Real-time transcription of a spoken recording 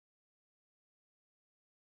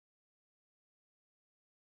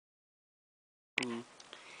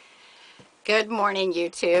Good morning,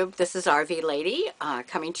 YouTube. This is RV Lady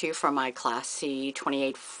coming to you from my Class C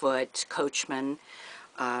 28-foot Coachman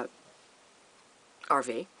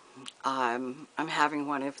RV. I'm having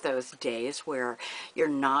one of those days where you're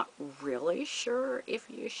not really sure if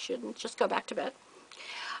you shouldn't just go back to bed.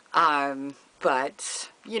 But,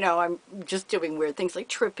 I'm just doing weird things like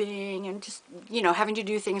tripping and just, having to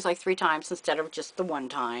do things like 3 times instead of just the 1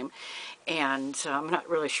 time. And I'm not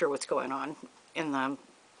really sure what's going on in the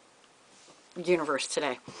universe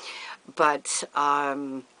today. But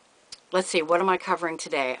let's see, what am I covering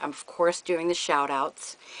today? I'm, of course, doing the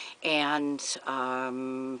shout-outs and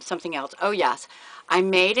something else. Oh, yes. I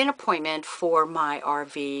made an appointment for my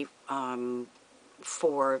RV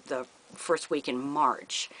for the first week in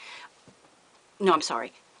March. No, I'm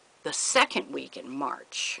sorry. The second week in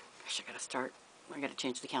March. Gosh, I got to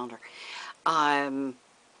change the calendar.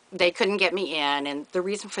 They couldn't get me in, and the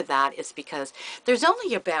reason for that is because there's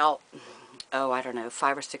only about I don't know,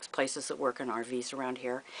 5 or 6 places that work on RVs around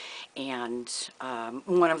here. And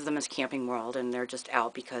one of them is Camping World, and they're just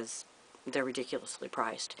out because they're ridiculously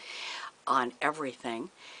priced on everything.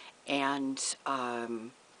 And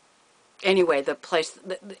anyway, the place,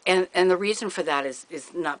 and the reason for that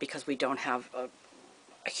is not because we don't have a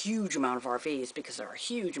huge amount of RVs, because there are a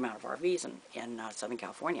huge amount of RVs in Southern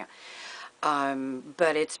California.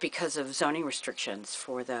 But it's because of zoning restrictions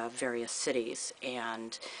for the various cities,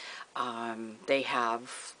 and they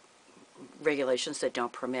have regulations that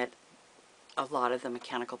don't permit a lot of the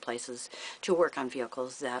mechanical places to work on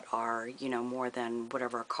vehicles that are, more than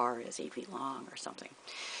whatever a car is, 8 feet long or something.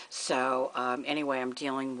 So anyway, I'm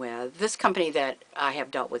dealing with this company that I have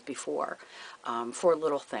dealt with before for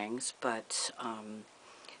little things, but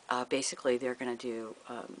basically they're going to do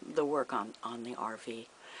the work on the RV.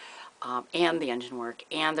 And the engine work,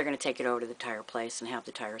 and they're going to take it over to the tire place and have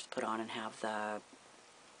the tires put on and have the,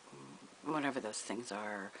 whatever those things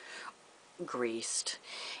are, greased,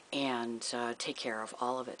 and take care of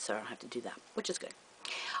all of it, so I don't have to do that, which is good.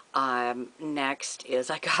 Next is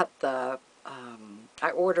I got I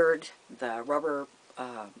ordered the rubber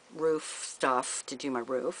roof stuff to do my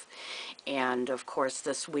roof, and of course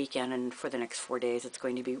this weekend and for the next 4 days it's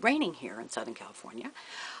going to be raining here in Southern California,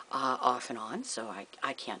 off and on, so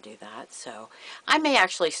I can't do that. So I may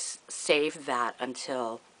actually save that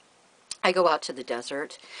until I go out to the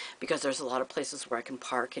desert, because there's a lot of places where I can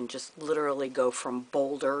park and just literally go from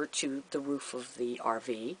Boulder to the roof of the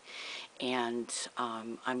RV, and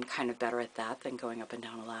I'm kind of better at that than going up and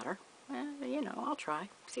down a ladder. I'll try,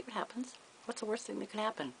 see what happens. What's the worst thing that could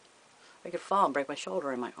happen? I could fall and break my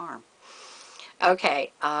shoulder and my arm.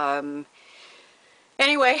 Okay,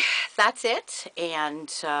 anyway, that's it,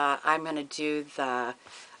 and I'm going to do the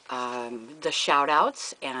shout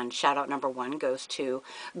outs, and shout out number 1 goes to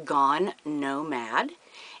Gone Nomad,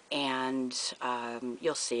 and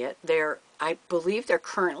you'll see it. I believe they're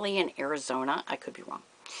currently in Arizona. I could be wrong.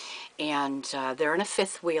 And they're in a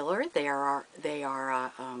fifth wheeler. They are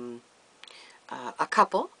a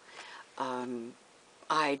couple.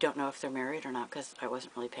 I don't know if they're married or not because I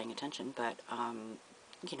wasn't really paying attention, but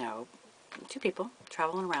you know, 2 people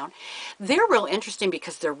traveling around. They're real interesting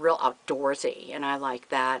because they're real outdoorsy, and I like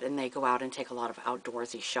that, and they go out and take a lot of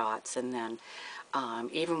outdoorsy shots, and then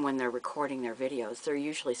even when they're recording their videos, they're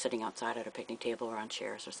usually sitting outside at a picnic table or on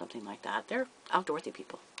chairs or something like that. They're outdoorsy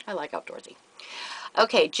people. I like outdoorsy.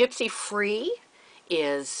 Okay, Gypsy Free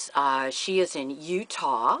is, she is in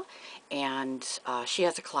Utah, and she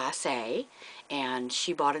has a Class A, and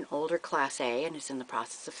she bought an older Class A and is in the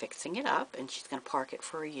process of fixing it up, and she's going to park it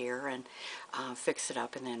for a year and fix it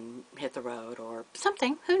up and then hit the road or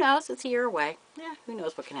something. Who knows? It's a year away. Yeah, who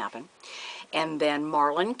knows what can happen. And then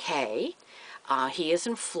Marlon K., he is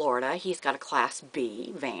in Florida. He's got a Class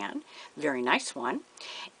B van, very nice one,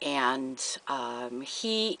 and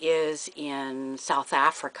he is in South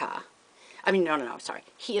Africa. I mean, no, sorry.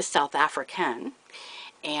 He is South African,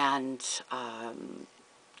 and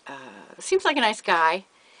seems like a nice guy,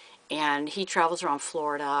 and he travels around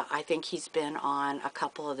Florida. I think he's been on a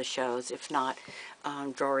couple of the shows, if not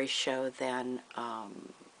Dory's show, then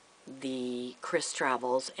the Chris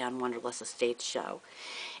Travels and Wonderless Estates show.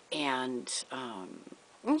 And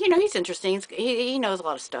he's interesting. He knows a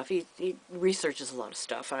lot of stuff. He researches a lot of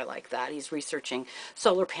stuff. I like that. He's researching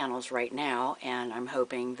solar panels right now, and I'm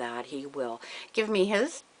hoping that he will give me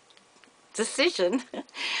his decision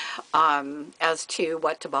as to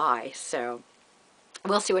what to buy. So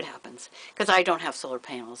we'll see what happens, because I don't have solar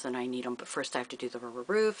panels and I need them, but first I have to do the rubber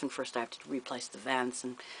roof, and first I have to replace the vents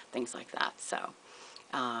and things like that. So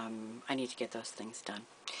I need to get those things done.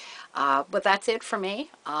 But that's it for me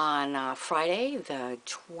on Friday, the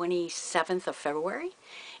 27th of February.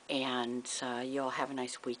 And you all have a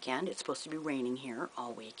nice weekend. It's supposed to be raining here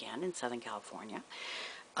all weekend in Southern California.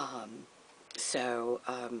 So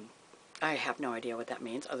I have no idea what that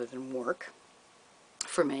means other than work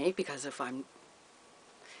for me, because if I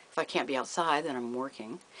can't be outside, then I'm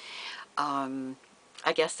working.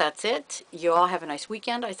 I guess that's it. You all have a nice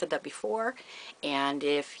weekend. I said that before. And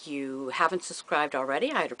if you haven't subscribed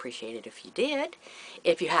already, I'd appreciate it if you did.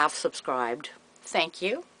 If you have subscribed, thank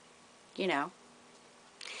you. You know.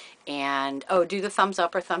 And, oh, do the thumbs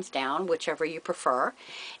up or thumbs down, whichever you prefer.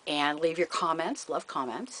 And leave your comments. Love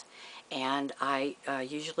comments. And I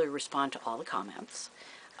usually respond to all the comments.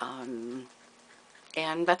 And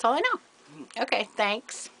that's all I know. Okay,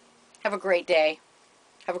 thanks. Have a great day.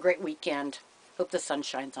 Have a great weekend. Hope the sun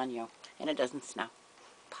shines on you and it doesn't snow.